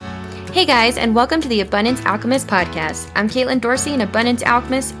Hey guys, and welcome to the Abundance Alchemist podcast. I'm Caitlin Dorsey, an abundance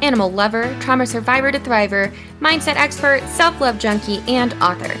alchemist, animal lover, trauma survivor to thriver, mindset expert, self-love junkie, and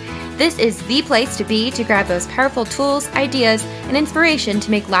author. This is the place to be to grab those powerful tools, ideas, and inspiration to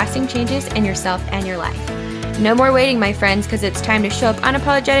make lasting changes in yourself and your life. No more waiting, my friends, because it's time to show up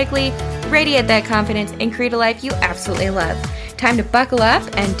unapologetically, radiate that confidence, and create a life you absolutely love. Time to buckle up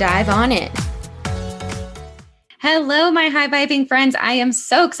and dive on in. Hello, my high-vibing friends. I am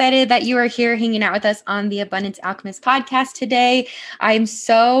so excited that you are here hanging out with us on the Abundance Alchemist podcast today. I am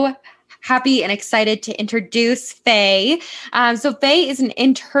so happy and excited to introduce Faye. So Faye is an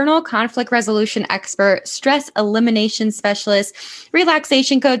internal conflict resolution expert, stress elimination specialist,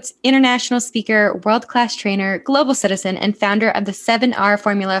 relaxation coach, international speaker, world-class trainer, global citizen, and founder of the 7R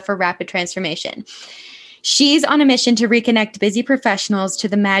formula for rapid transformation. She's on a mission to reconnect busy professionals to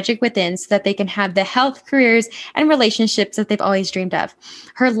the magic within so that they can have the health, careers, and relationships that they've always dreamed of.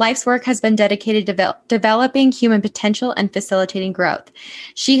 Her life's work has been dedicated to developing human potential and facilitating growth.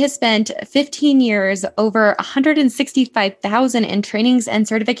 She has spent 15 years, over 165,000 in trainings and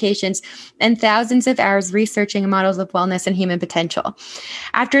certifications, and thousands of hours researching models of wellness and human potential.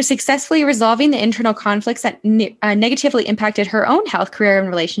 After successfully resolving the internal conflicts that negatively impacted her own health, career, and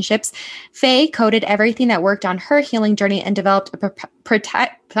relationships, Faye coded everything that worked on her healing journey and developed a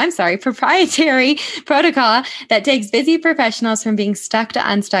proprietary protocol that takes busy professionals from being stuck to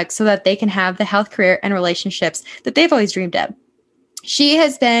unstuck so that they can have the health, career, and relationships that they've always dreamed of. She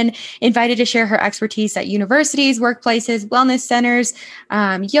has been invited to share her expertise at universities, workplaces, wellness centers,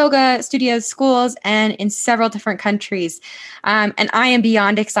 yoga studios, schools, and in several different countries. And I am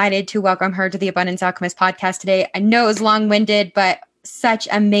beyond excited to welcome her to the Abundance Alchemist podcast today. I know it was long-winded, but such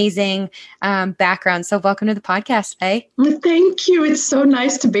amazing background. So welcome to the podcast, Faye. Thank you. It's so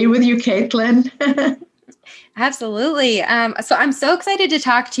nice to be with you, Caitlin. Absolutely. So I'm so excited to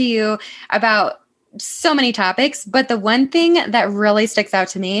talk to you about so many topics, but the one thing that really sticks out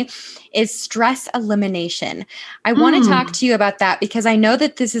to me is stress elimination. I want to talk to you about that because I know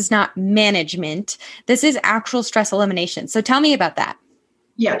that this is not management. This is actual stress elimination. So tell me about that.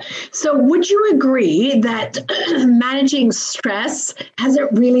 Yeah. So would you agree that managing stress hasn't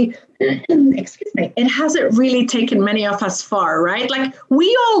really, it hasn't really taken many of us far, right? Like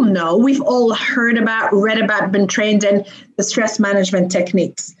we all know, we've all heard about, read about, been trained in the stress management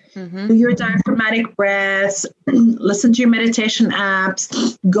techniques. Do your diaphragmatic breaths, listen to your meditation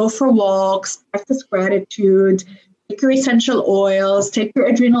apps, go for walks, practice gratitude, take your essential oils, take your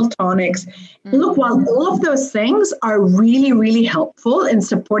adrenal tonics. Look, while all of those things are really, really helpful in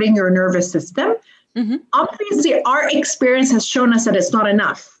supporting your nervous system, obviously our experience has shown us that it's not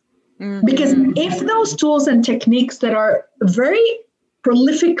enough. Because if those tools and techniques that are very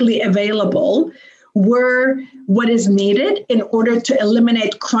prolifically available were what is needed in order to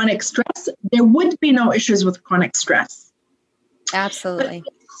eliminate chronic stress, there would be no issues with chronic stress. Absolutely.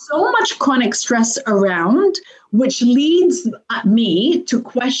 But so much chronic stress around, which leads me to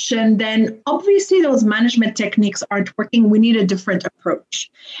question, then obviously those management techniques aren't working. We need a different approach.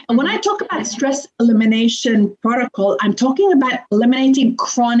 And when I talk about stress elimination protocol, I'm talking about eliminating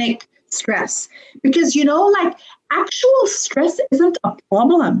chronic stress. Because, like actual stress isn't a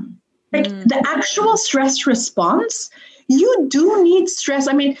problem. Like the actual stress response, you do need stress.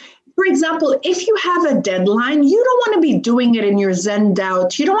 I mean, for example, if you have a deadline, you don't want to be doing it in your zenned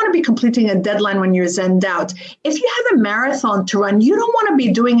out. You don't want to be completing a deadline when you're zenned out. If you have a marathon to run, you don't want to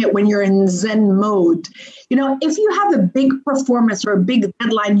be doing it when you're in zen mode. If you have a big performance or a big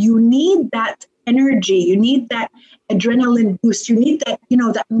deadline, you need that energy. You need that adrenaline boost. You need that,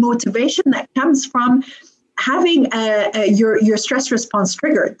 that motivation that comes from having your stress response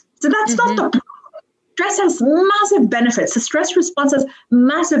triggered. So that's not the problem. Stress has massive benefits. The stress response has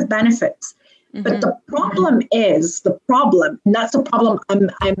massive benefits. But the problem is and that's the problem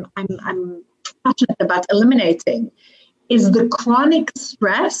I'm passionate about eliminating, is the chronic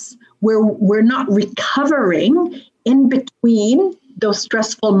stress where we're not recovering in between those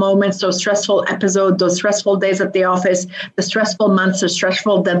stressful moments, those stressful episodes, those stressful days at the office, the stressful months, the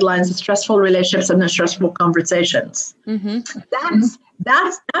stressful deadlines, the stressful relationships, and the stressful conversations.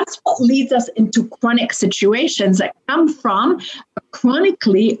 That's what leads us into chronic situations that come from a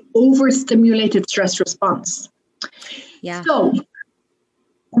chronically overstimulated stress response. Yeah. So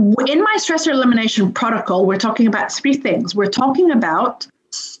in my stress elimination protocol, we're talking about three things. We're talking about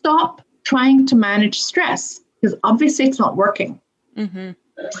stop trying to manage stress, because obviously it's not working.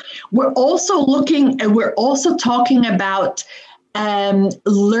 We're also talking about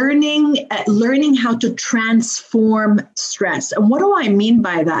learning how to transform stress. And what do I mean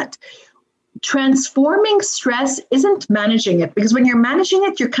by that? transforming stress isn't managing it, because when you're managing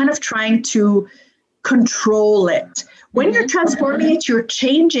it, you're kind of trying to control it. When you're transforming it, you're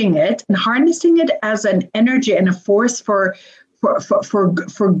changing it and harnessing it as an energy and a force for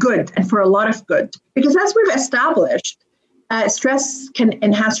good, and for a lot of good. Because as we've established, stress can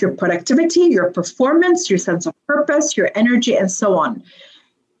enhance your productivity, your performance, your sense of purpose, your energy, and so on.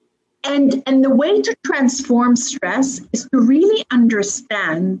 And the way to transform stress is to really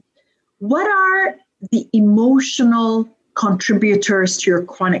understand what are the emotional contributors to your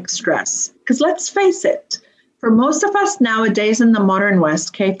chronic stress. Because let's face it, for most of us nowadays in the modern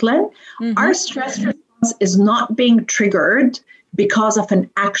West, Caitlin, our stress response is not being triggered because of an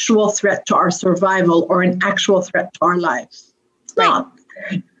actual threat to our survival or an actual threat to our lives. It's not.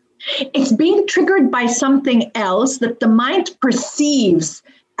 It's being triggered by something else that the mind perceives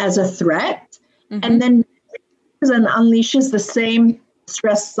as a threat, and then unleashes the same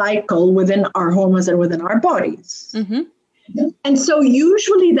stress cycle within our hormones and within our bodies. And so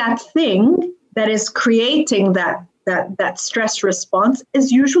usually that thing that is creating that stress response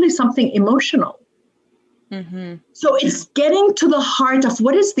is usually something emotional. So it's getting to the heart of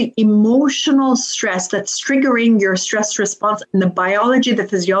what is the emotional stress that's triggering your stress response, and the biology, the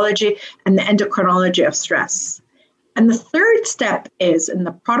physiology, and the endocrinology of stress. And the third step is in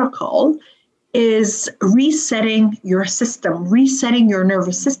the protocol is resetting your system, resetting your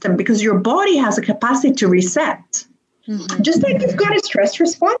nervous system, because your body has a capacity to reset. Just like you've got a stress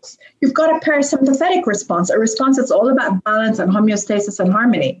response, you've got a parasympathetic response, a response that's all about balance and homeostasis and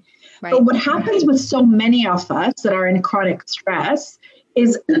harmony. But what happens with so many of us that are in chronic stress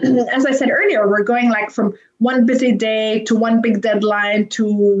is, as I said earlier, we're going like from one busy day to one big deadline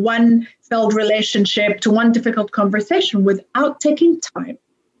to one failed relationship to one difficult conversation without taking time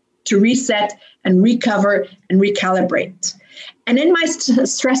to reset and recover and recalibrate. And in my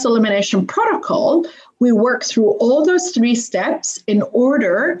stress elimination protocol, we work through all those 3 steps in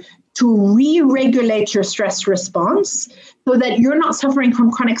order to re-regulate your stress response so that you're not suffering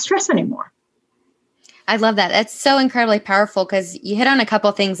from chronic stress anymore. I love that. That's so incredibly powerful, because you hit on a couple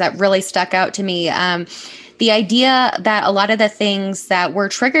of things that really stuck out to me. The idea that a lot of the things that we're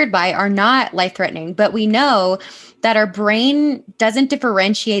triggered by are not life-threatening, but we know that our brain doesn't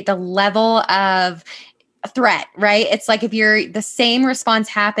differentiate the level of threat, right? It's like if the same response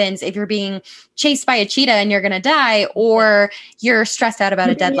happens if you're being chased by a cheetah and you're going to die, or you're stressed out about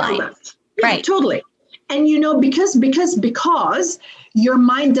a deadline. Yeah, totally. And because your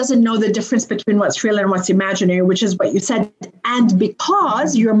mind doesn't know the difference between what's real and what's imaginary, which is what you said. And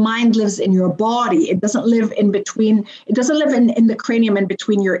because your mind lives in your body, it doesn't live in between, it doesn't live in the cranium in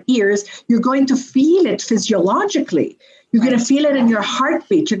between your ears, you're going to feel it physiologically. You're going to feel it in your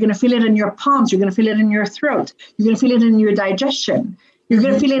heartbeat. You're going to feel it in your palms. You're going to feel it in your throat. You're going to feel it in your digestion. You're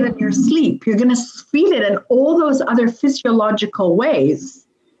going to feel it in your sleep. You're going to feel it in all those other physiological ways.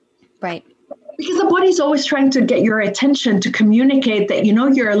 Right. Because the body's always trying to get your attention, to communicate that,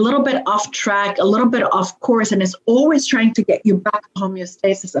 you're a little bit off track, a little bit off course, and it's always trying to get you back to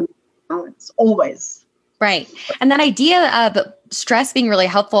homeostasis and balance, always. Right. And that idea of stress being really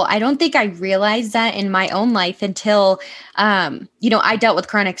helpful, I don't think I realized that in my own life until, I dealt with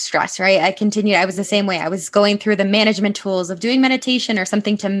chronic stress, right? I was the same way. I was going through the management tools of doing meditation or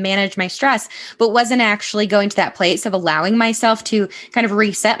something to manage my stress, but wasn't actually going to that place of allowing myself to kind of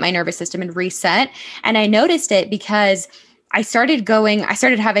reset my nervous system and reset. And I noticed it because I started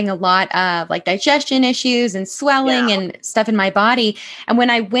having a lot of like digestion issues and swelling and stuff in my body. And when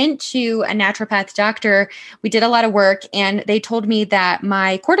I went to a naturopath doctor, we did a lot of work and they told me that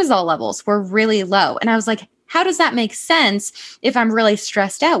my cortisol levels were really low. And I was like, how does that make sense if I'm really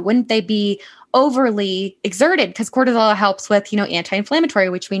stressed out? Wouldn't they be overly exerted? Because cortisol helps with, anti-inflammatory,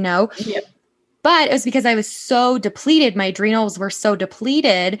 which we know. Yeah. But it was because I was so depleted. My adrenals were so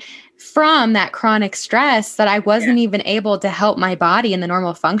depleted from that chronic stress that I wasn't even able to help my body in the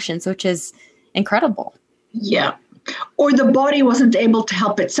normal functions, which is incredible. Yeah. Or the body wasn't able to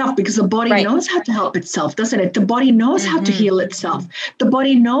help itself, because the body knows how to help itself, doesn't it? The body knows how to heal itself. The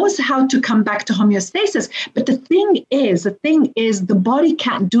body knows how to come back to homeostasis. But the thing is, the body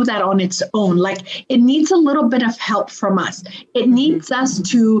can't do that on its own. Like, it needs a little bit of help from us. It needs us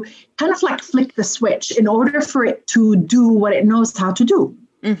to kind of like flick the switch in order for it to do what it knows how to do.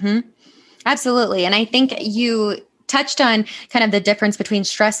 Absolutely. And I think you touched on kind of the difference between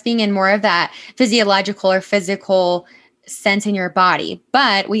stress being in more of that physiological or physical sense in your body.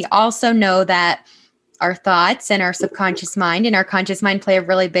 But we also know that our thoughts and our subconscious mind and our conscious mind play a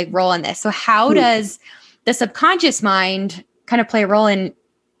really big role in this. So how does the subconscious mind kind of play a role in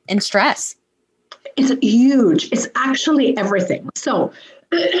stress? It's huge. It's actually everything. So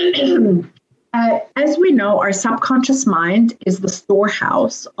As we know, our subconscious mind is the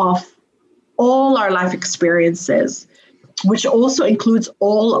storehouse of all our life experiences, which also includes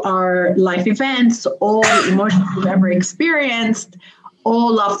all our life events, all the emotions we've ever experienced,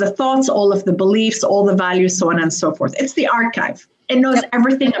 all of the thoughts, all of the beliefs, all the values, so on and so forth. It's the archive. It knows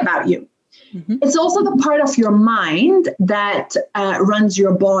everything about you. Mm-hmm. It's also the part of your mind that runs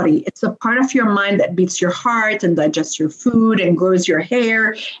your body. It's the part of your mind that beats your heart and digests your food and grows your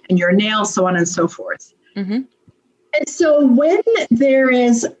hair and your nails, so on and so forth. Mm-hmm. And so when there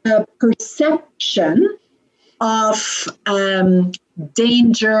is a perception of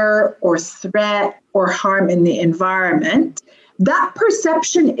danger or threat or harm in the environment, that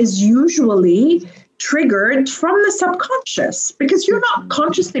perception is usually triggered from the subconscious because you're not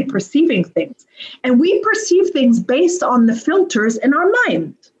consciously perceiving things. And we perceive things based on the filters in our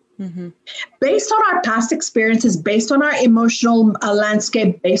mind, based on our past experiences, based on our emotional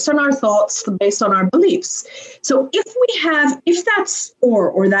landscape, based on our thoughts, based on our beliefs. So if that store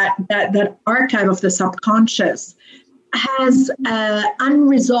or that archive of the subconscious has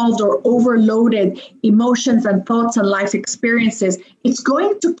unresolved or overloaded emotions and thoughts and life experiences, it's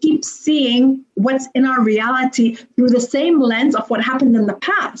going to keep seeing what's in our reality through the same lens of what happened in the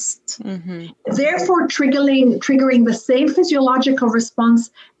past. Therefore, triggering the same physiological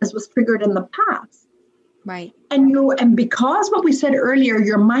response as was triggered in the past. Right. And because what we said earlier,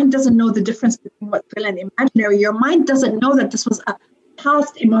 your mind doesn't know the difference between what's real and imaginary. Your mind doesn't know that this was a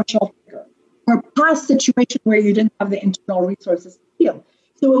past emotional trigger or past situation where you didn't have the internal resources to heal.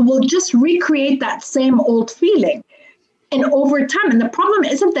 So it will just recreate that same old feeling. And over time, and the problem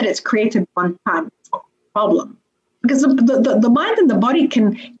isn't that it's created one time, it's not a problem. Because the mind and the body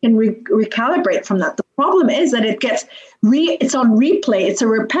can recalibrate from that. The problem is that it's on replay. It's a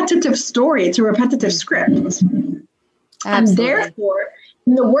repetitive story. It's a repetitive script. Absolutely. And therefore,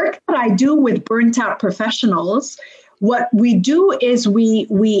 in the work that I do with burnt out professionals, what we do is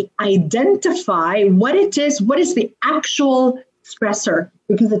we identify what it is, what is the actual stressor,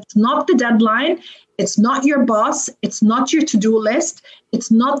 because it's not the deadline, it's not your boss, it's not your to-do list, it's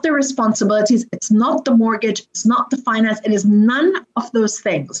not the responsibilities, it's not the mortgage, it's not the finance, it is none of those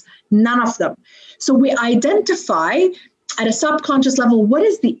things, none of them. So we identify at a subconscious level, what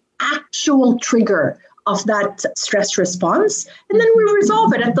is the actual trigger of that stress response, and then we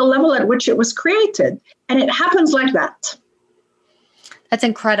resolve it at the level at which it was created. And it happens like that. That's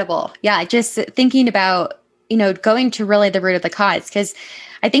incredible. Yeah, just thinking about, going to really the root of the cause, because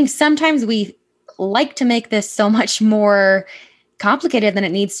I think sometimes we like to make this so much more complicated than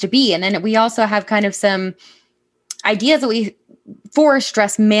it needs to be. And then we also have kind of some ideas for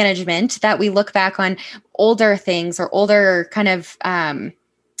stress management that we look back on older things or older kind of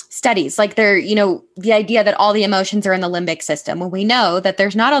studies, like the idea that all the emotions are in the limbic system. When we know that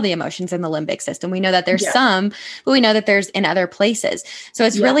there's not all the emotions in the limbic system, we know that there's some, but we know that there's in other places. So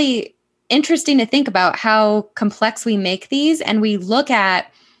it's really interesting to think about how complex we make these. And we look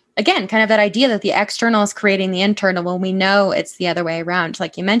at, again, kind of that idea that the external is creating the internal when we know it's the other way around,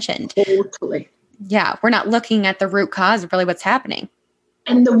 like you mentioned. Totally. Yeah. We're not looking at the root cause of really what's happening.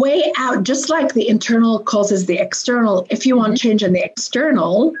 And the way out, just like the internal causes the external, if you want change in the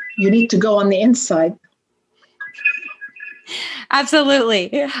external, you need to go on the inside.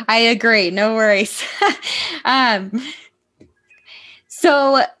 Absolutely. I agree. No worries.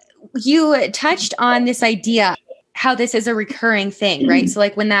 So you touched on this idea, how this is a recurring thing, right? So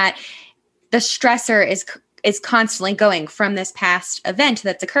like when the stressor is constantly going from this past event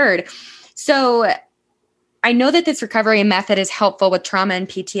that's occurred. So I know that this recovery method is helpful with trauma and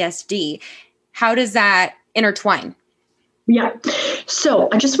PTSD. How does that intertwine? Yeah. So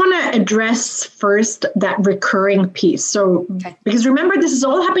I just want to address first that recurring piece. So, because remember, this is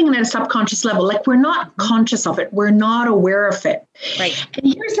all happening at a subconscious level. Like we're not conscious of it. We're not aware of it. Right.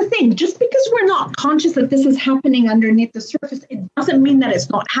 And here's the thing, just because we're not conscious that this is happening underneath the surface, it doesn't mean that it's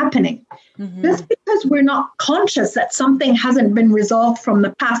not happening. Just because we're not conscious that something hasn't been resolved from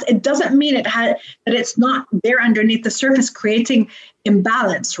the past, it doesn't mean that it's not there underneath the surface creating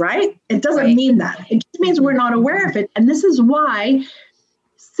imbalance, right? It doesn't mean that. It just means we're not aware of it. And this is why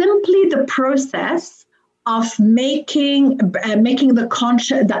simply the process of making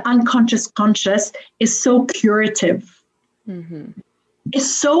the unconscious conscious is so curative.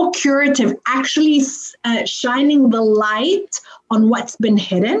 Is so curative, actually shining the light on what's been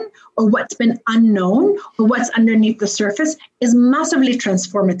hidden or what's been unknown or what's underneath the surface is massively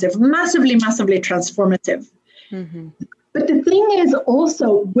transformative, massively transformative. But the thing is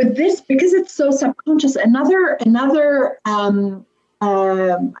also with this, because it's so subconscious, another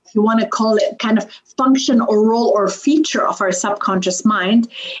if you want to call it kind of function or role or feature of our subconscious mind,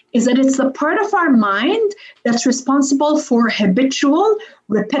 is that it's the part of our mind that's responsible for habitual,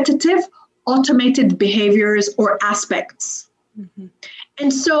 repetitive, automated behaviors or aspects. Mm-hmm.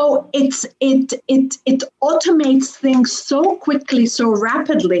 And so it automates things so quickly, so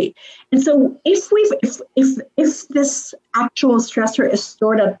rapidly. And so if this actual stressor is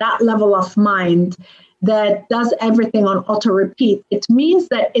stored at that level of mind that does everything on auto repeat, it means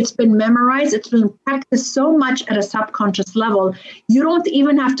that it's been memorized, it's been practiced so much at a subconscious level, you don't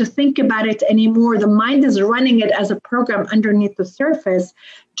even have to think about it anymore. The mind is running it as a program underneath the surface,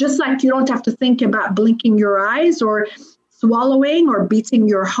 just like you don't have to think about blinking your eyes or swallowing or beating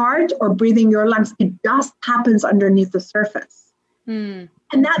your heart or breathing your lungs. It just happens underneath the surface. Mm.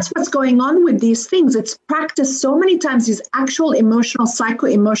 And that's what's going on with these things. It's practiced so many times. These actual emotional,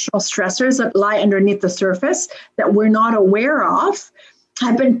 psycho-emotional stressors that lie underneath the surface that we're not aware of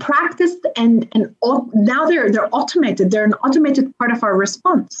have been practiced, and now they're automated. They're an automated part of our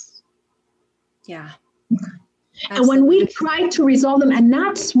response. Yeah. Absolutely. And when we try to resolve them, and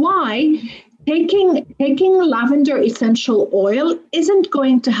that's why taking lavender essential oil isn't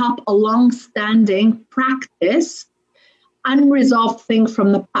going to help a long-standing practice unresolved thing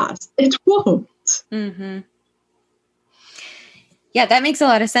from the past. It won't. Mm-hmm. Yeah, that makes a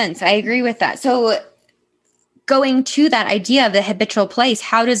lot of sense. I agree with that. So going to that idea of the habitual place,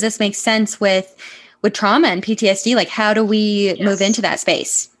 how does this make sense with trauma and PTSD? Like, how do we move into that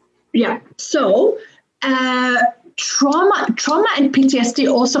space? Yeah. So trauma and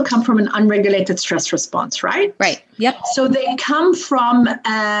PTSD also come from an unregulated stress response, right? Right. Yep. So they come from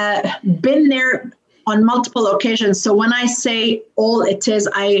been there on multiple occasions. So when I say all it is,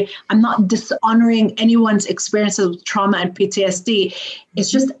 I'm not dishonoring anyone's experiences with trauma and PTSD. It's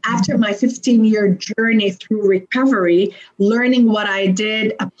just after my 15-year journey through recovery, learning what I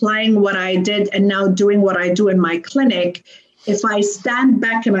did, applying what I did, and now doing what I do in my clinic, if I stand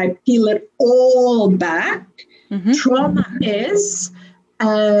back and I peel it all back, mm-hmm. Trauma is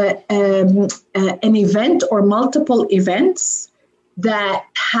an event or multiple events that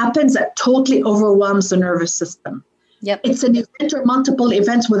happens that totally overwhelms the nervous system. Yep. It's an event or multiple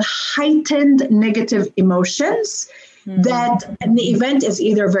events with heightened negative emotions and the event is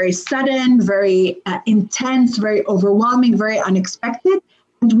either very sudden, very intense, very overwhelming, very unexpected.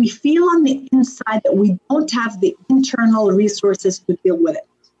 And we feel on the inside that we don't have the internal resources to deal with it.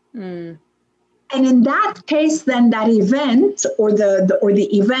 Mm. And in that case, then that event or the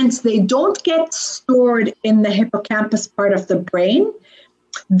events, they don't get stored in the hippocampus part of the brain.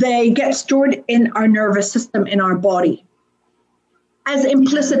 They get stored in our nervous system, in our body, as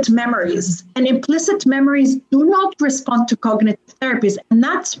implicit memories. And implicit memories do not respond to cognitive therapies. And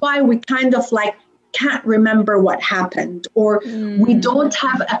that's why we kind of like can't remember what happened, or we don't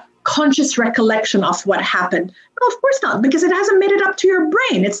have a conscious recollection of what happened. No, of course not, because it hasn't made it up to your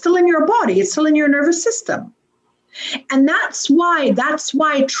brain. It's still in your body. It's still in your nervous system. And that's why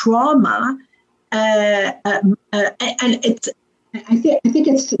trauma, and it's, I think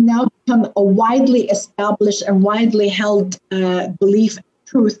it's now become a widely established and widely held belief and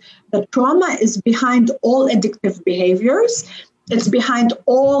truth that trauma is behind all addictive behaviors. It's behind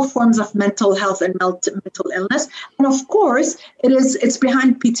all forms of mental health and mental illness. And of course, it's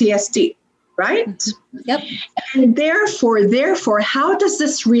behind PTSD, right? Yep. And therefore, how does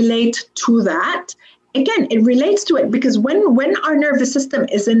this relate to that? Again, it relates to it because when our nervous system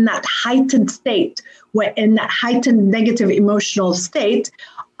is in that heightened state, in that heightened negative emotional state,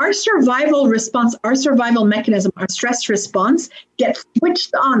 our survival response, our survival mechanism, our stress response gets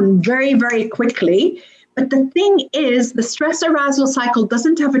switched on very, very quickly. But the thing is, the stress arousal cycle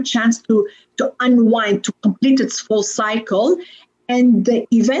doesn't have a chance to unwind, to complete its full cycle. And the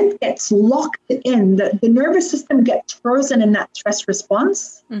event gets locked in. The nervous system gets frozen in that stress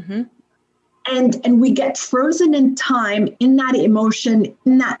response. Mm-hmm. And we get frozen in time, in that emotion,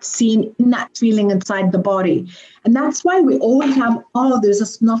 in that scene, in that feeling inside the body. And that's why we always have, there's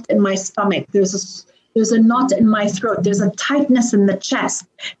a knot in my stomach. There's a knot in my throat. There's a tightness in the chest.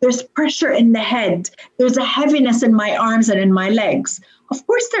 There's pressure in the head. There's a heaviness in my arms and in my legs. Of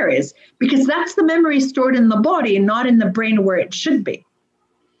course there is, because that's the memory stored in the body and not in the brain where it should be.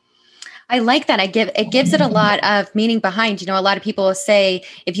 I like that. It gives it a lot of meaning behind. A lot of people say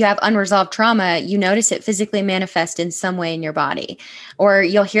if you have unresolved trauma, you notice it physically manifest in some way in your body. Or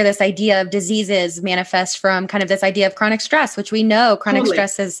you'll hear this idea of diseases manifest from kind of this idea of chronic stress, which we know chronic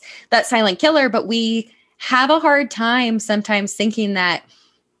stress is that silent killer, but we have a hard time sometimes thinking that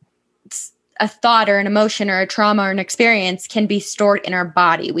a thought or an emotion or a trauma or an experience can be stored in our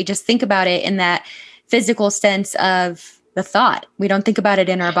body. We just think about it in that physical sense of the thought. We don't think about it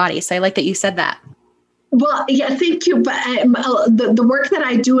in our body. So I like that you said that. Well, yeah, thank you. But the work that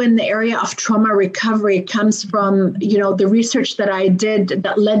I do in the area of trauma recovery comes from, the research that I did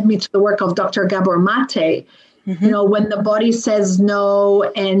that led me to the work of Dr. Gabor Mate. When the body says no,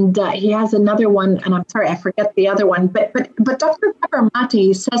 and he has another one, and I'm sorry, I forget the other one. But Dr. Gabor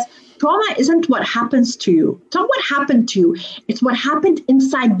Mate says trauma isn't what happens to you. It's not what happened to you. It's what happened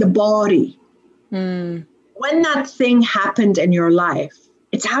inside the body. When that thing happened in your life.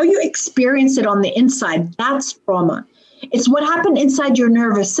 It's how you experience it on the inside. That's trauma. It's what happened inside your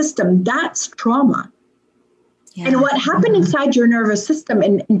nervous system. That's trauma. Yeah. And what happened inside your nervous system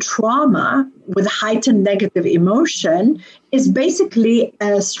in trauma with heightened negative emotion is basically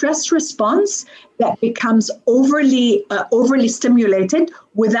a stress response that becomes overly stimulated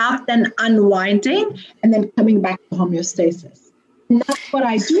without then unwinding and then coming back to homeostasis. And that's what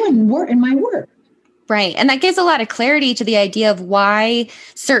I do in my work. Right. And that gives a lot of clarity to the idea of why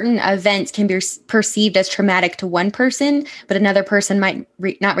certain events can be perceived as traumatic to one person, but another person might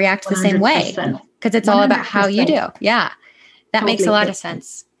not react the same way, because it's 100%. All about how you do. Yeah. That totally makes a lot of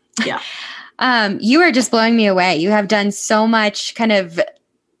sense. Yeah. You are just blowing me away. You have done so much kind of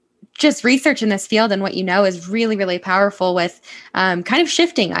just research in this field, and what you know is really, really powerful with kind of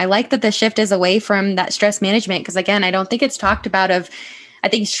shifting. I like that the shift is away from that stress management, because again, I don't think it's talked about I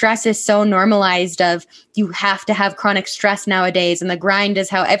think stress is so normalized of you have to have chronic stress nowadays, and the grind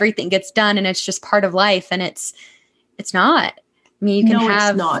is how everything gets done, and it's just part of life, and it's not. I mean, you can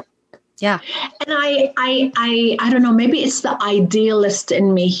have. It's not. Yeah. And I don't know, maybe it's the idealist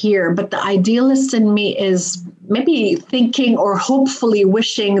in me here, but the idealist in me is maybe thinking or hopefully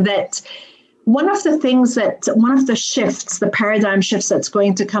wishing that one of the shifts, the paradigm shifts that's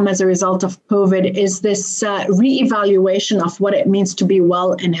going to come as a result of COVID is this reevaluation of what it means to be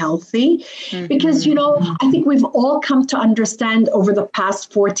well and healthy. Mm-hmm. Because, I think we've all come to understand over the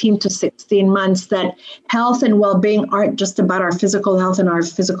past 14 to 16 months that health and well-being aren't just about our physical health and our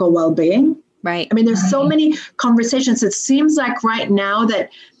physical well-being. Right. I mean, there's so many conversations. It seems like right now that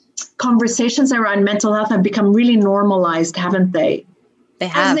conversations around mental health have become really normalized, haven't they? They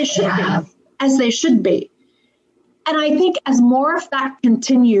have. As they should be. And I think as more of that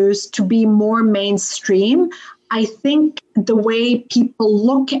continues to be more mainstream, I think the way people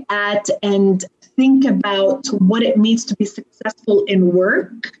look at and think about what it means to be successful in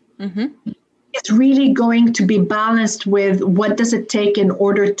work is really going to be balanced with what does it take in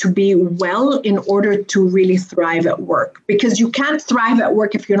order to be well, in order to really thrive at work. Because you can't thrive at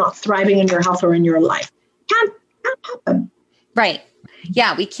work if you're not thriving in your health or in your life. Can't happen. Right.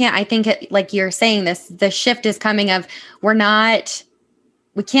 Yeah, we can't. I think like you're saying the shift is coming of we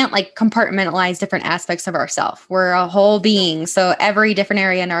can't like compartmentalize different aspects of ourselves. We're a whole being. So every different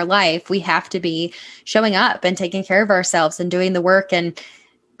area in our life, we have to be showing up and taking care of ourselves and doing the work,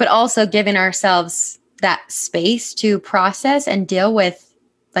 but also giving ourselves that space to process and deal with,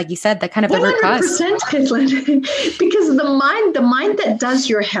 like you said, the kind of the root cause. 100%, Caitlin. Because the mind that does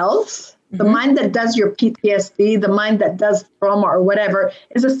your health, the mind that does your PTSD, the mind that does trauma or whatever,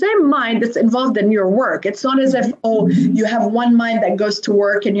 is the same mind that's involved in your work. It's not as if, you have one mind that goes to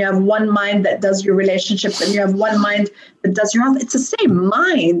work and you have one mind that does your relationships and you have one mind that does your health. It's the same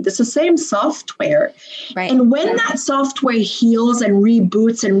mind. It's the same software. Right. And when that software heals and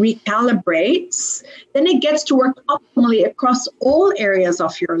reboots and recalibrates, then it gets to work optimally across all areas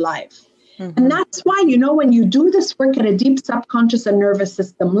of your life. And that's why, when you do this work at a deep subconscious and nervous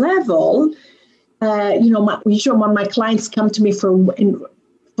system level, usually when my clients come to me for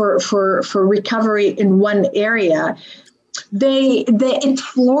recovery in one area, it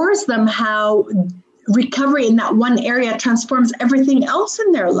floors them how recovery in that one area transforms everything else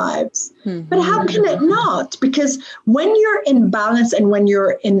in their lives. But how can it not? Because when you're in balance and when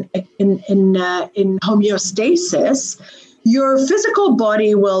you're in homeostasis, your physical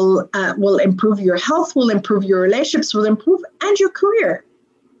body will improve, your health will improve, your relationships will improve, and your career.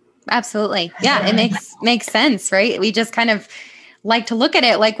 Absolutely. Yeah, it makes sense, right? We just kind of like to look at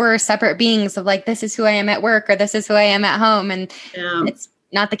it like we're separate beings of like, this is who I am at work or this is who I am at home. And it's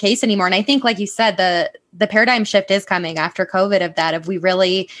not the case anymore. And I think, like you said, the paradigm shift is coming after COVID of we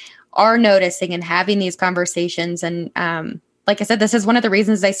really are noticing and having these conversations. And like I said, this is one of the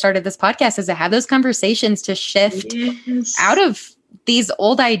reasons I started this podcast, is to have those conversations to shift out of these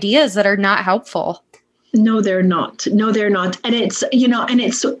old ideas that are not helpful. No, they're not. And it's,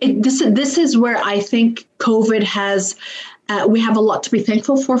 this is where I think COVID has, we have a lot to be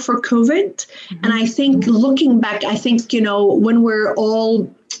thankful for COVID. And I think looking back, when we're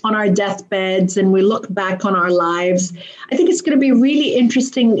all on our deathbeds and we look back on our lives, I think it's going to be really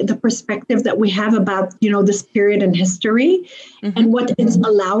interesting, the perspective that we have about, this period in history and what it's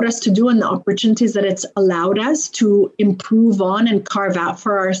allowed us to do and the opportunities that it's allowed us to improve on and carve out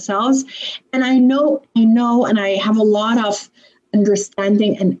for ourselves. And I know, and I have a lot of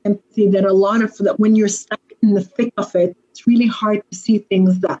understanding and empathy that that when you're stuck in the thick of it, it's really hard to see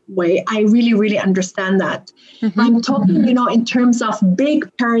things that way. I really, really understand that. I'm talking, in terms of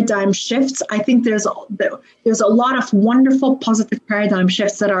big paradigm shifts. I think there's a lot of wonderful positive paradigm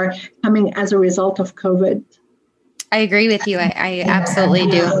shifts that are coming as a result of COVID. I agree with you. I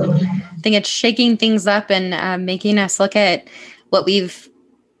absolutely do. I think it's shaking things up and making us look at what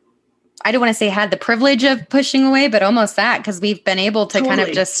I don't want to say had the privilege of pushing away, but almost that, because we've been able to kind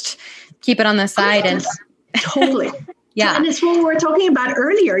of just keep it on the side. And totally. Yeah. And it's what we were talking about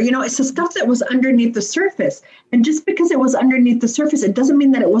earlier. It's the stuff that was underneath the surface. And just because it was underneath the surface, it doesn't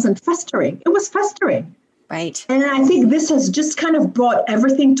mean that it wasn't festering. It was festering. Right. And I think this has just kind of brought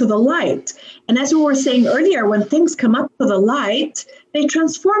everything to the light. And as we were saying earlier, when things come up to the light, they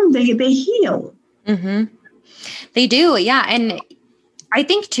transform, they heal. They do. Yeah. And I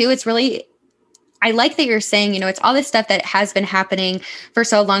think too, it's really, I like that you're saying, it's all this stuff that has been happening for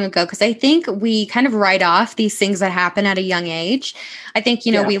so long ago, because I think we kind of write off these things that happen at a young age. I think,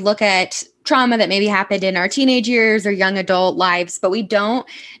 we look at trauma that maybe happened in our teenage years or young adult lives, but we don't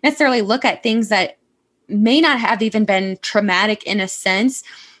necessarily look at things that may not have even been traumatic in a sense,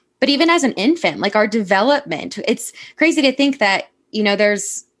 but even as an infant, like our development. It's crazy to think that,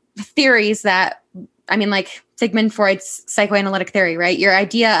 there's theories that, like Sigmund Freud's psychoanalytic theory, right? Your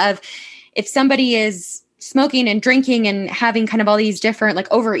idea of if somebody is smoking and drinking and having kind of all these different,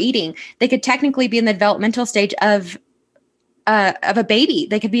 like overeating, they could technically be in the developmental stage of a baby.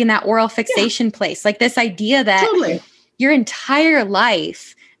 They could be in that oral fixation place. Like this idea that your entire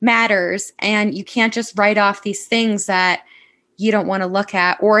life matters and you can't just write off these things that you don't want to look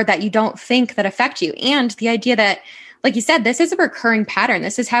at or that you don't think that affect you. And the idea that, like you said, this is a recurring pattern.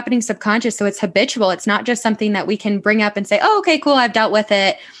 This is happening subconscious. So it's habitual. It's not just something that we can bring up and say, oh, okay, cool, I've dealt with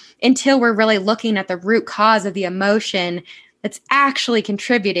it, until we're really looking at the root cause of the emotion that's actually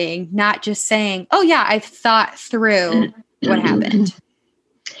contributing, not just saying, oh yeah, I've thought through what happened.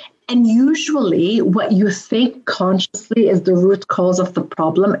 And usually what you think consciously is the root cause of the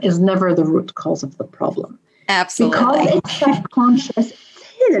problem is never the root cause of the problem. Absolutely. Because it's subconscious, it's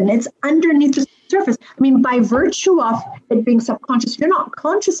hidden, it's underneath the surface. By virtue of it being subconscious, you're not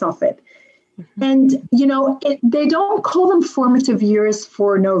conscious of it. And, they don't call them formative years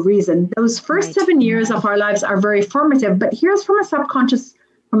for no reason. Those first 7 years of our lives are very formative. But here's from a subconscious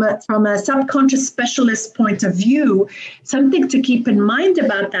specialist point of view, something to keep in mind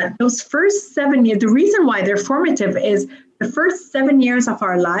about that. Those first 7 years, the reason why they're formative is the first 7 years of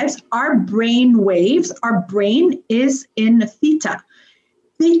our lives, our brain is in theta.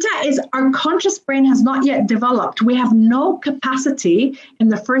 Theta is our conscious brain has not yet developed. We have no capacity in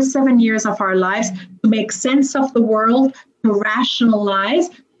the first 7 years of our lives to make sense of the world, to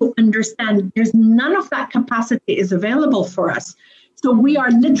rationalize, to understand. There's none of that capacity is available for us. So we are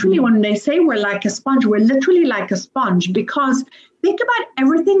literally, when they say we're like a sponge, we're literally like a sponge, because think about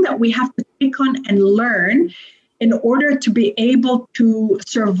everything that we have to take on and learn in order to be able to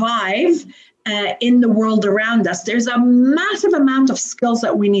survive in the world around us. There's a massive amount of skills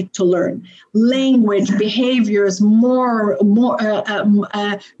that we need to learn: language, behaviors, norms,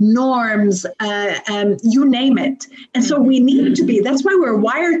 you name it. And so we need to be, that's why we're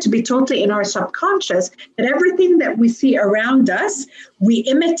wired to be totally in our subconscious, that everything that we see around us, we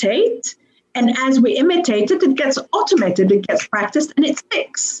imitate. And as we imitate it, it gets automated, it gets practiced, and it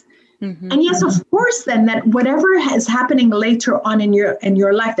sticks. And yes, of course, then that whatever is happening later on in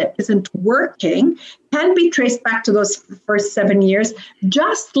your life that isn't working can be traced back to those first 7 years,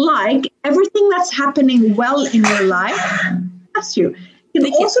 just like everything that's happening well in your life, bless you, can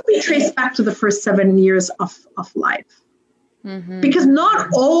also be traced back to the first 7 years of life. Because not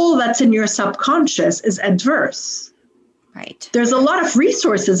all that's in your subconscious is adverse. Right. There's a lot of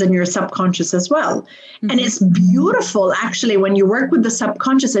resources in your subconscious as well. And it's beautiful, actually, when you work with the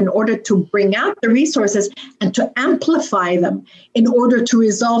subconscious in order to bring out the resources and to amplify them in order to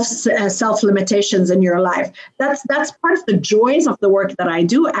resolve self-limitations in your life. That's part of the joys of the work that I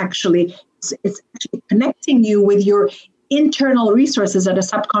do, actually. It's actually connecting you with your internal resources at a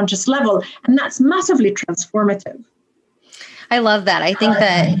subconscious level. And that's massively transformative. I love that. I think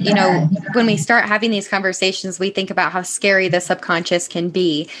that, when we start having these conversations, we think about how scary the subconscious can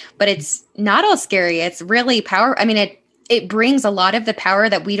be, but it's not all scary. It's really power. It brings a lot of the power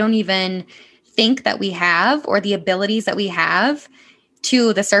that we don't even think that we have, or the abilities that we have,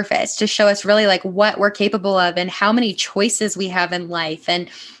 to the surface to show us really like what we're capable of and how many choices we have in life. And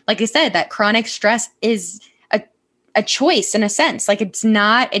like I said, that chronic stress is a choice in a sense. Like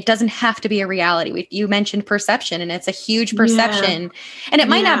it doesn't have to be a reality. You mentioned perception, and it's a huge perception, and it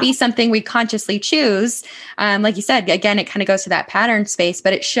might not be something we consciously choose. Like you said, again, it kind of goes to that pattern space,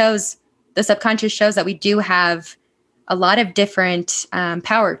 but it shows, the subconscious shows that we do have a lot of different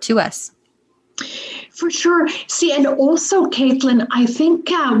power to us. For sure. See, and also, Caitlin, I think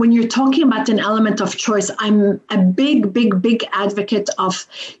when you're talking about an element of choice, I'm a big advocate of,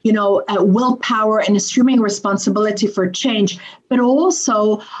 willpower and assuming responsibility for change. But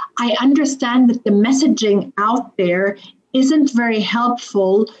also, I understand that the messaging out there isn't very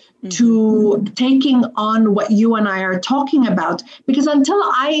helpful to taking on what you and I are talking about. Because until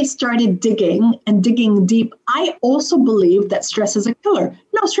I started digging deep, I also believed that stress is a killer.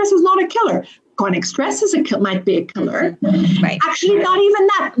 No, stress is not a killer. Chronic stress might be a killer. Right. Actually, not even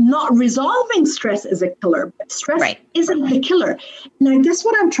that. Not resolving stress is a killer, but stress isn't the killer. And I guess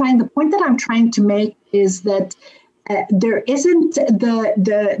the point that I'm trying to make is that there isn't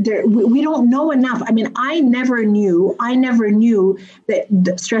we don't know enough. I mean, I never knew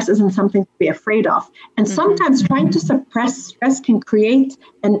that stress isn't something to be afraid of. And sometimes trying to suppress stress can create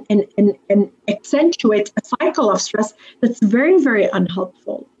and accentuate a cycle of stress that's very, very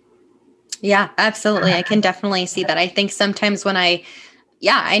unhelpful. Yeah, absolutely. I can definitely see that. I think sometimes when I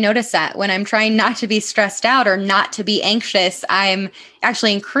notice that when I'm trying not to be stressed out or not to be anxious, I'm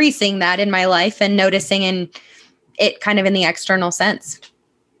actually increasing that in my life and noticing it kind of in the external sense.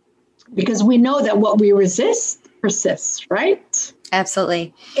 Because we know that what we resist persists, right?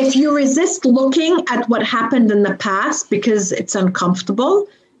 Absolutely. If you resist looking at what happened in the past because it's uncomfortable,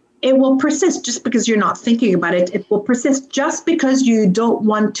 it will persist. Just because you're not thinking about it, it will persist. Just because you don't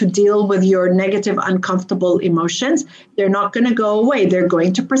want to deal with your negative, uncomfortable emotions, they're not going to go away. They're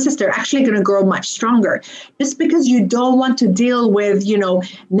going to persist. They're actually going to grow much stronger. Just because you don't want to deal with,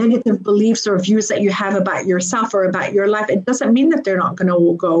 negative beliefs or views that you have about yourself or about your life, it doesn't mean that they're not going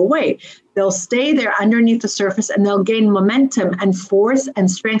to go away. They'll stay there underneath the surface, and they'll gain momentum and force and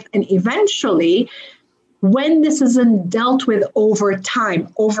strength. And eventually, when this isn't dealt with over time,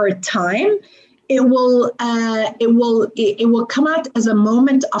 it will come out as a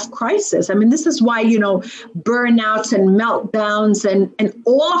moment of crisis. I mean, this is why, burnouts and meltdowns and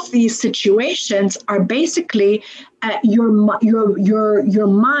all of these situations are basically your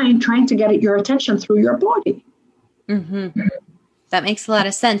mind trying to get your attention through your body. Mm-hmm. That makes a lot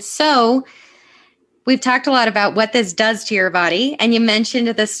of sense. So we've talked a lot about what this does to your body, and you mentioned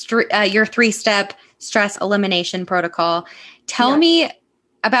this your 3-step stress elimination protocol. Tell me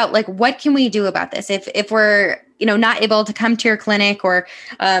about what can we do about this? If we're, not able to come to your clinic, or,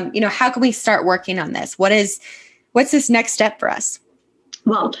 how can we start working on this? What's this next step for us?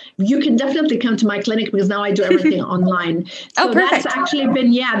 Well, you can definitely come to my clinic because now I do everything online. So perfect. That's actually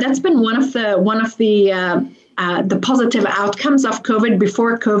been, that's been one of the positive outcomes of COVID.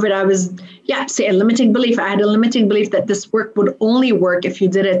 Before COVID, I was, a limiting belief. I had a limiting belief that this work would only work if you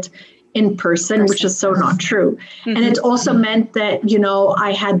did it in person, which is so not true. Mm-hmm. And it also meant that,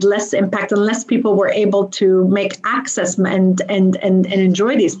 I had less impact and less people were able to make access and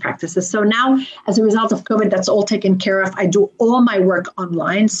enjoy these practices. So now, as a result of COVID, that's all taken care of. I do all my work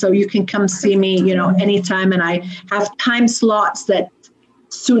online. So you can come see me, anytime. And I have time slots that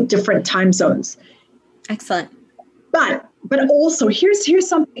suit different time zones. Excellent. But also here's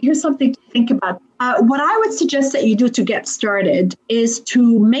something to think about. What I would suggest that you do to get started is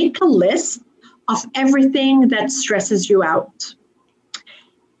to make a list of everything that stresses you out.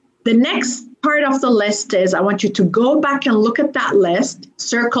 The next part of the list is I want you to go back and look at that list,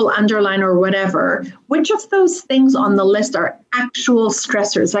 circle, underline, or whatever. Which of those things on the list are actual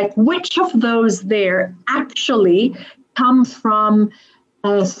stressors? Like which of those there actually come from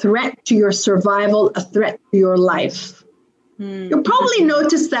a threat to your survival, a threat to your life? You'll probably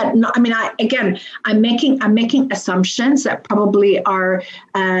notice that. I'm making assumptions that probably are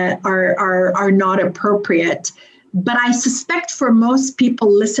not appropriate. But I suspect for most people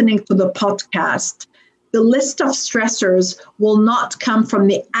listening to the podcast, the list of stressors will not come from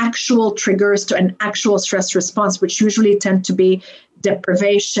the actual triggers to an actual stress response, which usually tend to be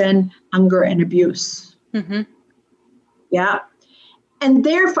deprivation, hunger, and abuse. Mm-hmm. Yeah. And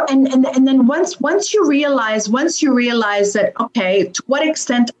therefore, and then once you realize that, okay, to what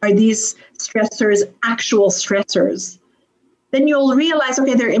extent are these stressors actual stressors? Then you'll realize,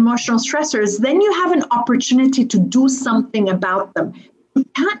 okay, they're emotional stressors. Then you have an opportunity to do something about them. You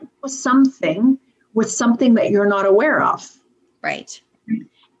can't do something with something that you're not aware of. Right.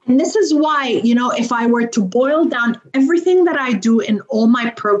 And this is why, if I were to boil down everything that I do in all my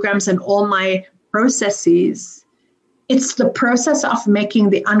programs and all my processes, it's the process of making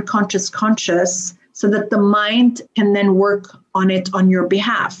the unconscious conscious so that the mind can then work on it on your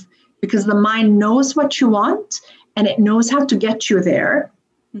behalf. Because the mind knows what you want and it knows how to get you there,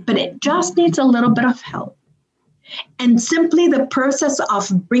 but it just needs a little bit of help. And simply the process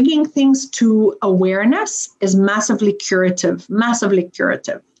of bringing things to awareness is massively curative, massively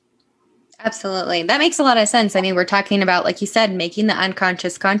curative. Absolutely. That makes a lot of sense. I mean, we're talking about, like you said, making the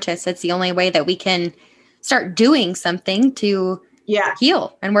unconscious conscious. It's the only way that we can start doing something to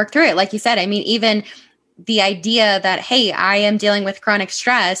heal and work through it. Like you said, I mean, even the idea that, hey, I am dealing with chronic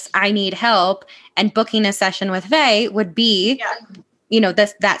stress, I need help, and booking a session with Faye would be,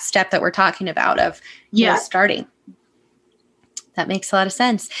 that step that we're talking about of starting. That makes a lot of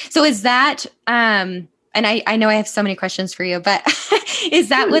sense. So is that, and I know I have so many questions for you, but is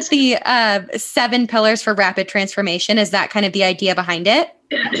that what the 7 pillars for rapid transformation, is that kind of the idea behind it?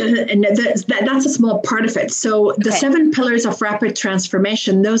 And that's a small part of it. So the 7 pillars of rapid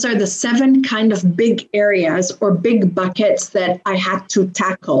transformation, those are the 7 kind of big areas or big buckets that I had to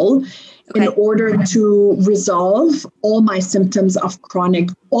tackle in order to resolve all my symptoms of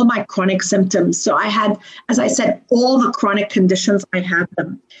all my chronic symptoms. So I had, as I said, all the chronic conditions, I had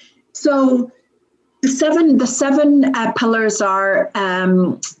them. So the seven pillars are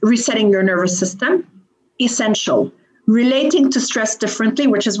resetting your nervous system, essential. Relating to stress differently,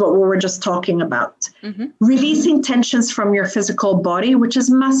 which is what we were just talking about. Mm-hmm. Releasing tensions from your physical body, which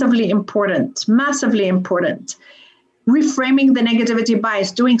is massively important, massively important. Reframing the negativity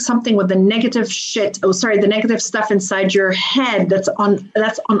bias, doing something with the negative the negative stuff inside your head that's on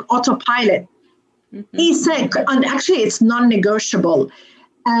autopilot. Mm-hmm. And actually, it's non-negotiable.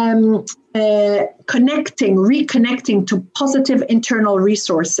 Reconnecting to positive internal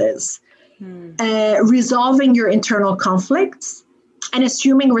resources. Resolving your internal conflicts and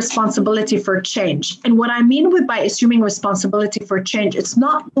assuming responsibility for change. And what I mean by assuming responsibility for change, it's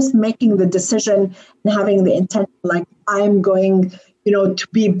not just making the decision and having the intent like I'm going, to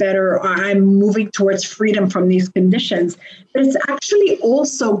be better, or I'm moving towards freedom from these conditions. But it's actually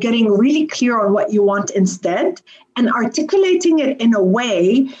also getting really clear on what you want instead and articulating it in a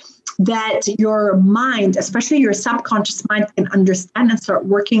way that your mind, especially your subconscious mind, can understand and start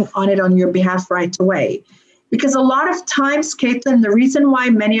working on it on your behalf right away. Because a lot of times, Caitlin, the reason why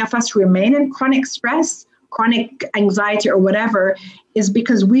many of us remain in chronic stress, chronic anxiety or whatever, is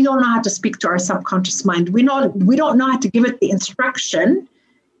because we don't know how to speak to our subconscious mind. We don't know how to give it the instruction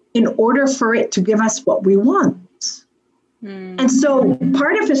in order for it to give us what we want. And so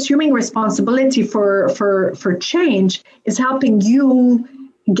part of assuming responsibility for change is helping you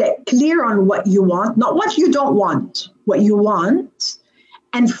get clear on what you want, not what you don't want, what you want,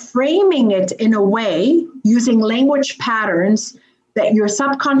 and framing it in a way using language patterns that your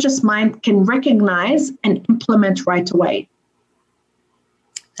subconscious mind can recognize and implement right away.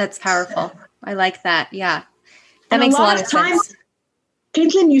 That's powerful. I like that. Yeah. That makes a lot of sense.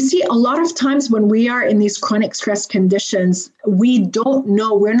 Caitlin, you see, a lot of times when we are in these chronic stress conditions, we don't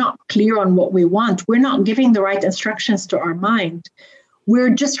know, we're not clear on what we want. We're not giving the right instructions to our mind.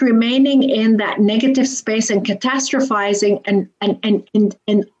 We're just remaining in that negative space and catastrophizing and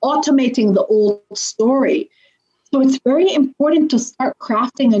automating the old story. So it's very important to start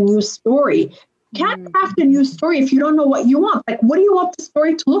crafting a new story. You can't craft a new story if you don't know what you want. Like, what do you want the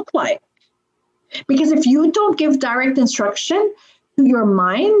story to look like? Because if you don't give direct instruction to your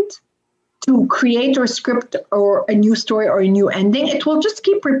mind to create or script or a new story or a new ending, it will just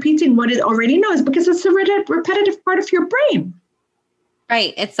keep repeating what it already knows because it's a repetitive part of your brain.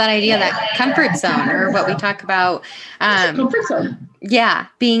 Right. It's that idea, that comfort zone, or what we talk about. Comfort zone. Yeah.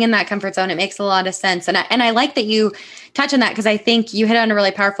 Being in that comfort zone. It makes a lot of sense. And I like that you touch on that, because I think you hit on a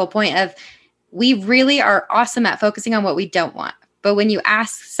really powerful point of, we really are awesome at focusing on what we don't want. But when you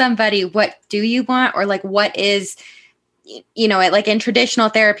ask somebody, what do you want? Or like, what is, like in traditional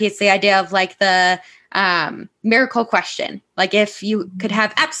therapy, it's the idea of like the miracle question. Like, if you could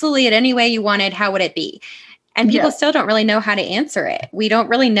have absolutely it any way you wanted, how would it be? And people still don't really know how to answer it. We don't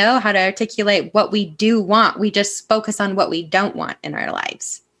really know how to articulate what we do want. We just focus on what we don't want in our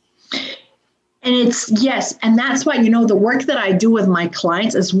lives. And and that's why, the work that I do with my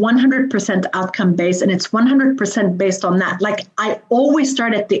clients is 100% outcome based, and it's 100% based on that. Like, I always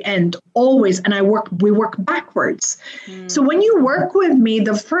start at the end, always, and we work backwards. So when you work with me,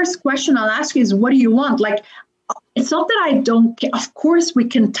 the first question I'll ask you is, what do you want? Like, it's not that I don't care. Of course, we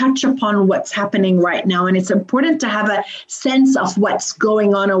can touch upon what's happening right now, and it's important to have a sense of what's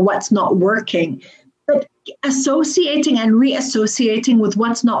going on or what's not working. But associating and reassociating with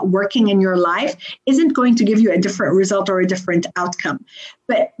what's not working in your life isn't going to give you a different result or a different outcome.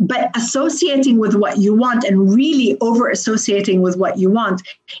 But associating with what you want and really over associating with what you want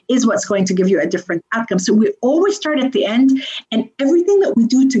is what's going to give you a different outcome. So we always start at the end, and everything that we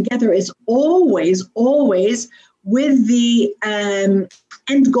do together is always with the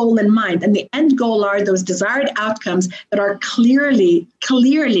end goal in mind. And the end goal are those desired outcomes that are clearly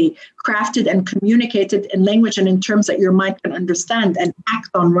crafted and communicated in language and in terms that your mind can understand and act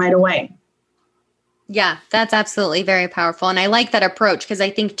on right away. Yeah, that's absolutely very powerful. And I like that approach because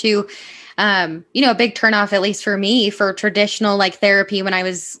I think too, a big turnoff, at least for me, for traditional like therapy when I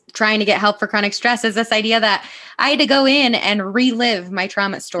was trying to get help for chronic stress is this idea that I had to go in and relive my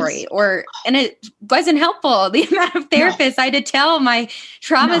trauma story and it wasn't helpful. The amount of therapists I had to tell my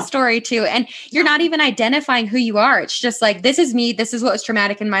trauma story to, and you're not even identifying who you are. It's just like, this is me. This is what was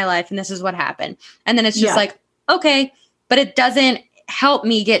traumatic in my life. And this is what happened. And then it's just like, okay, but it doesn't help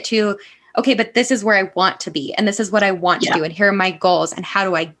me get to, okay, but this is where I want to be. And this is what I want to do. And here are my goals. And how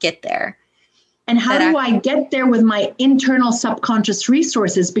do I get there? And how do I get there with my internal subconscious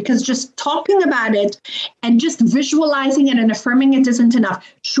resources? Because just talking about it and just visualizing it and affirming it isn't enough.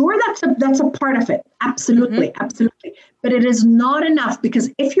 Sure, that's a part of it. Absolutely. But it is not enough,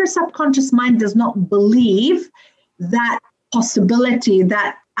 because if your subconscious mind does not believe that possibility,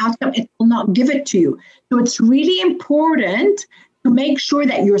 that outcome, it will not give it to you. So it's really important to make sure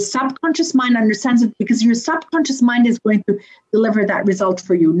that your subconscious mind understands it, because your subconscious mind is going to deliver that result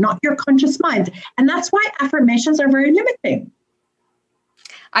for you, not your conscious mind. And that's why affirmations are very limiting.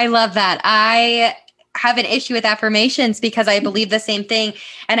 I love that. I have an issue with affirmations because I believe the same thing.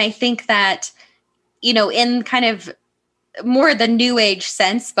 And I think that, in kind of more the new age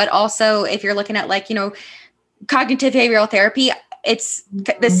sense, but also if you're looking at cognitive behavioral therapy, it's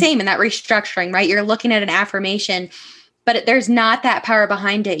the same in that restructuring, right? You're looking at an affirmation, but there's not that power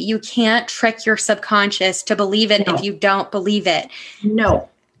behind it. You can't trick your subconscious to believe it if you don't believe it. No.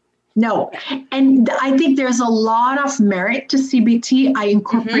 And I think there's a lot of merit to CBT. I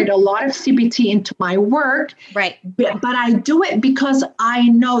incorporate a lot of CBT into my work. Right. But I do it because I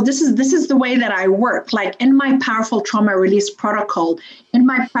know this is the way that I work. Like in my powerful trauma release protocol, in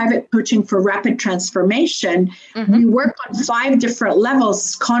my private coaching for rapid transformation, we work on 5 different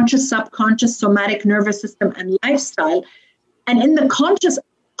levels: conscious, subconscious, somatic, nervous system, and lifestyle. And in the conscious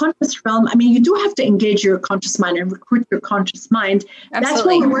realm, you do have to engage your conscious mind and recruit your conscious mind. Absolutely. That's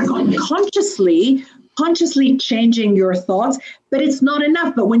where we work on consciously changing your thoughts, but it's not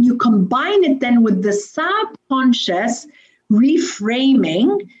enough. But when you combine it then with the subconscious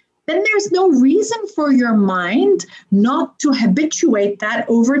reframing, then there's no reason for your mind not to habituate that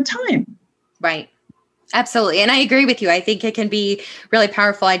over time. Right. Absolutely. And I agree with you. I think it can be really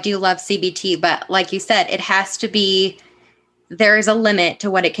powerful. I do love CBT, but like you said, it has to be, there is a limit to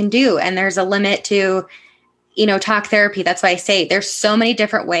what it can do. And there's a limit to, talk therapy. That's why I say there's so many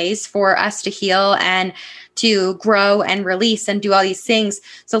different ways for us to heal and to grow and release and do all these things.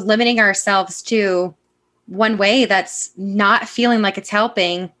 So limiting ourselves to one way that's not feeling like it's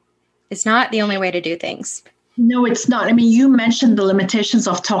helping is not the only way to do things. No, it's not. You mentioned the limitations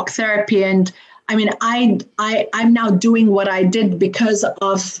of talk therapy, and I'm now doing what I did because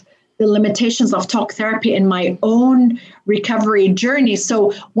of the limitations of talk therapy in my own recovery journey.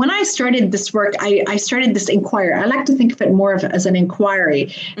 So when I started this work, I started this inquiry. I like to think of it more as an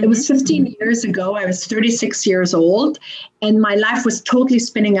inquiry. It was 15 years ago. I was 36 years old, and my life was totally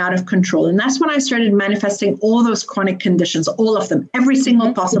spinning out of control. And that's when I started manifesting all those chronic conditions, all of them, every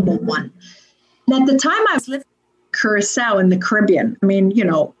single possible one. And at the time I was living in Curacao in the Caribbean.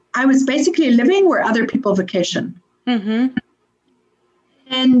 I was basically living where other people vacation.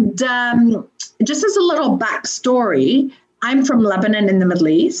 And just as a little backstory, I'm from Lebanon in the Middle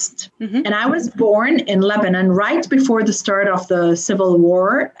East, and I was born in Lebanon right before the start of the Civil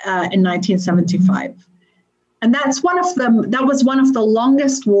War in 1975. And that was one of the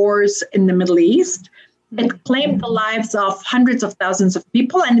longest wars in the Middle East. It claimed the lives of hundreds of thousands of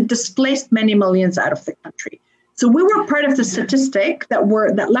people, and it displaced many millions out of the country. So we were part of the statistic that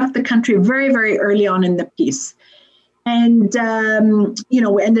left the country very, very early on in the piece. And,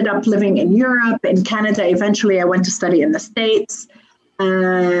 we ended up living in Europe, in Canada. Eventually, I went to study in the States,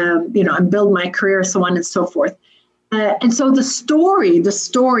 and build my career, so on and so forth. And so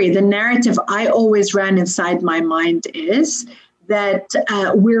the narrative I always ran inside my mind is that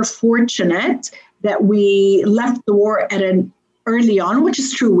we're fortunate that we left the war at an early on, which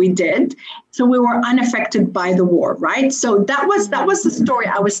is true, we did. So we were unaffected by the war, right? So that was the story.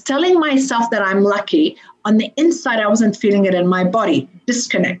 I was telling myself that I'm lucky. On the inside, I wasn't feeling it in my body,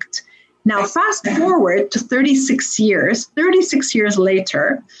 disconnect. Now, fast forward to 36 years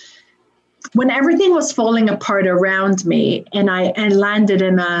later, when everything was falling apart around me and I landed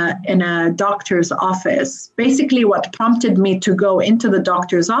in a doctor's office, basically what prompted me to go into the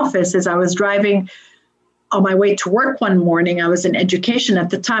doctor's office is I was driving on my way to work one morning. I was in education at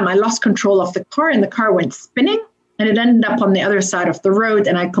the time. I lost control of the car and the car went spinning and it ended up on the other side of the road.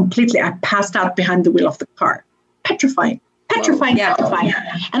 And I passed out behind the wheel of the car. Petrifying. Yeah.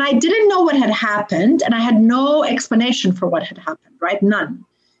 And I didn't know what had happened. And I had no explanation for what had happened, right? None.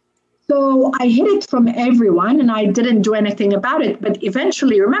 So I hid it from everyone and I didn't do anything about it. But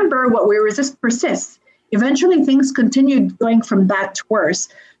eventually, remember, what we resist persists. Eventually, things continued going from bad to worse.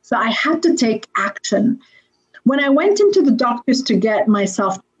 So I had to take action. When I went into the doctors to get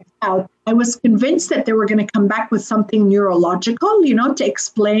myself checked out, I was convinced that they were going to come back with something neurological, to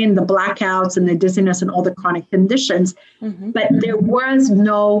explain the blackouts and the dizziness and all the chronic conditions. Mm-hmm. But there was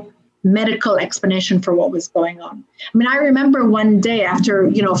no medical explanation for what was going on. I mean, I remember one day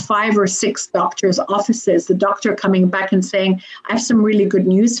after, 5 or 6 doctors' offices, the doctor coming back and saying, I have some really good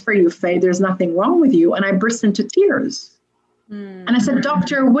news for you, Faye. There's nothing wrong with you. And I burst into tears. And I said,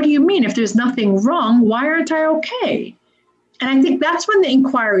 Doctor, what do you mean? If there's nothing wrong, why aren't I okay? And I think that's when the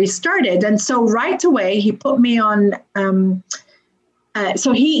inquiry started. And so right away, he put me on,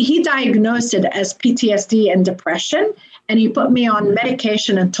 so he diagnosed it as PTSD and depression, and he put me on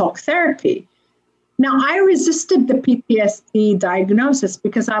medication and talk therapy. Now, I resisted the PTSD diagnosis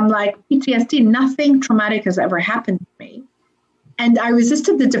because I'm like, PTSD, nothing traumatic has ever happened to me. And I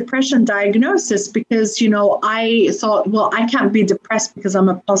resisted the depression diagnosis because, I thought, well, I can't be depressed because I'm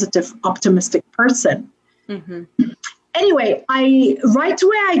a positive, optimistic person. Mm-hmm. Anyway, right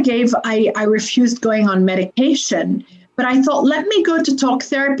away I refused going on medication, but I thought, let me go to talk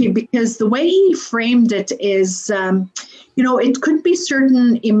therapy because the way he framed it is, it could be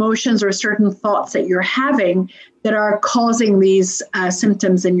certain emotions or certain thoughts that you're having that are causing these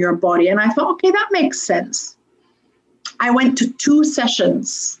symptoms in your body. And I thought, okay, that makes sense. I went to 2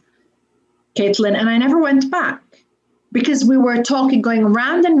 sessions, Caitlin, and I never went back because we were going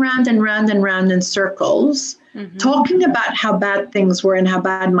round and round and round and round in circles, mm-hmm. talking about how bad things were and how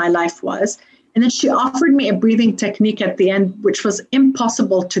bad my life was. And then she offered me a breathing technique at the end, which was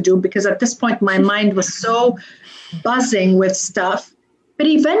impossible to do because at this point, my mind was so buzzing with stuff. But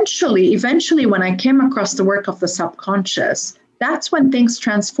eventually, when I came across the work of the subconscious, that's when things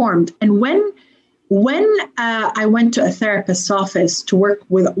transformed. And when I went to a therapist's office to work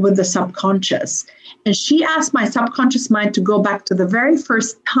with the subconscious, and she asked my subconscious mind to go back to the very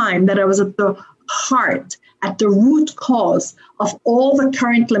first time that I was at the heart, at the root cause of all the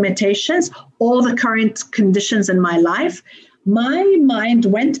current limitations, all the current conditions in my life, my mind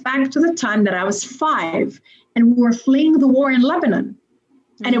went back to the time that I was 5 and we were fleeing the war in Lebanon.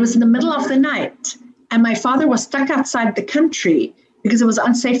 And it was in the middle of the night. And my father was stuck outside the country because it was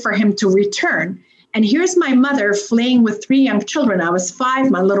unsafe for him to return. And here's my mother fleeing with 3 young children. I was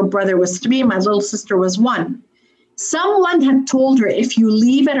 5, my little brother was 3, my little sister was 1. Someone had told her, if you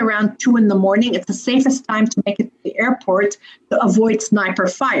leave at around 2 in the morning, it's the safest time to make it to the airport to avoid sniper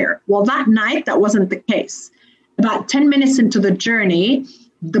fire. Well, that night, that wasn't the case. About 10 minutes into the journey,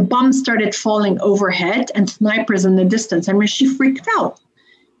 the bombs started falling overhead and snipers in the distance. I mean, she freaked out.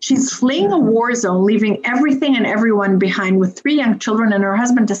 She's fleeing a war zone, leaving everything and everyone behind with 3 young children, and her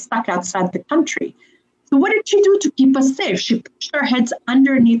husband is stuck outside the country. So what did she do to keep us safe? She pushed our heads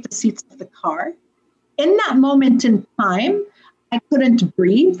underneath the seats of the car. In that moment in time, I couldn't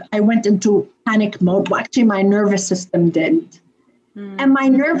breathe. I went into panic mode. Well, actually, my nervous system did. And my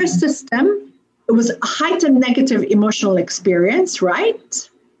nervous system, it was a heightened negative emotional experience, right?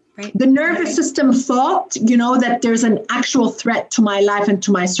 The nervous system thought, that there's an actual threat to my life and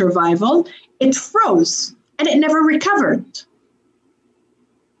to my survival. It froze and it never recovered.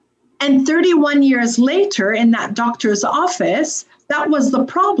 And 31 years later in that doctor's office, that was the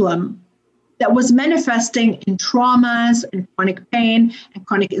problem that was manifesting in traumas and chronic pain and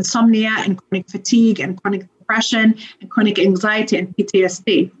chronic insomnia and chronic fatigue and chronic depression and chronic anxiety and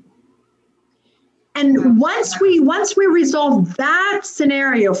PTSD. And once we resolved that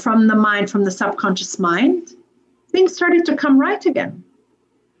scenario from the mind, from the subconscious mind, things started to come right again.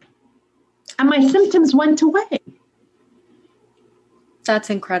 And my symptoms went away. That's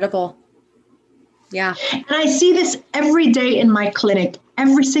incredible. Yeah. And I see this every day in my clinic.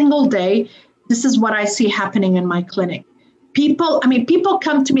 Every single day, this is what I see happening in my clinic. People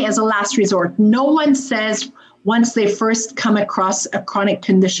come to me as a last resort. No one says, once they first come across a chronic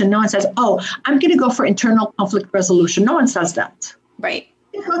condition, no one says, oh, I'm going to go for internal conflict resolution. No one says that. Right.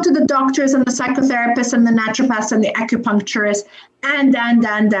 They go to the doctors and the psychotherapists and the naturopaths and the acupuncturists and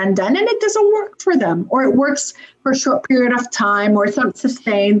it doesn't work for them, or it works for a short period of time, or it's not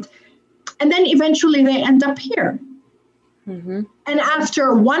sustained. And then eventually they end up here. Mm-hmm. And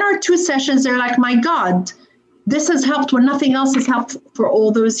after 1 or 2 sessions, they're like, my God, this has helped when nothing else has helped for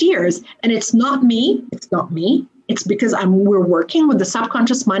all those years. And it's not me. It's because we're working with the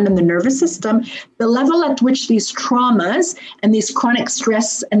subconscious mind and the nervous system, the level at which these traumas and these chronic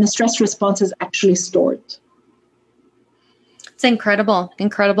stress and the stress response is actually stored. It's incredible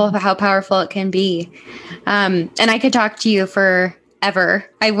how powerful it can be. And I could talk to you forever.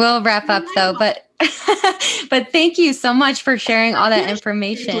 I will wrap up though, but thank you so much for sharing all that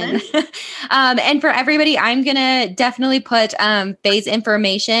information. And for everybody, I'm going to definitely put Faye's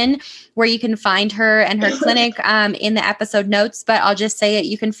information where you can find her and her clinic in the episode notes, but I'll just say it.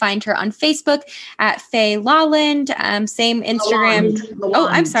 You can find her on Facebook at Faye Lawand, same Instagram. Lawand. Oh,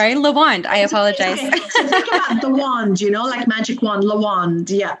 I'm sorry. Lawand. I apologize. Okay. So think about the wand, like magic wand, Lawand.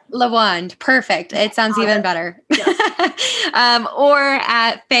 Yeah. Lawand. Perfect. It sounds even better. Yeah. Or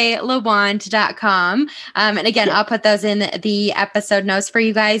at faylawand.com. And again, I'll put those in the episode notes for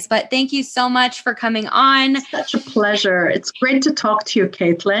you guys, but thank you so much for coming on. Such a pleasure. It's great to talk to you,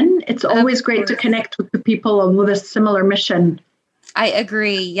 Caitlin. It's always great to connect with the people with a similar mission. I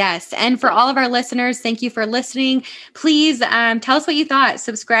agree. Yes. And for all of our listeners, thank you for listening. Please tell us what you thought.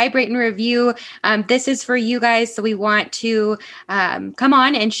 Subscribe, rate, and review. This is for you guys. So we want to come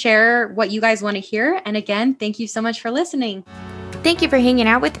on and share what you guys want to hear. And again, thank you so much for listening. Thank you for hanging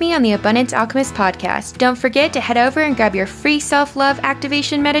out with me on the Abundance Alchemist podcast. Don't forget to head over and grab your free self-love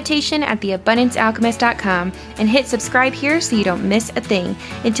activation meditation at theabundancealchemist.com and hit subscribe here so you don't miss a thing.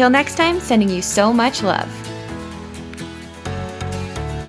 Until next time, sending you so much love.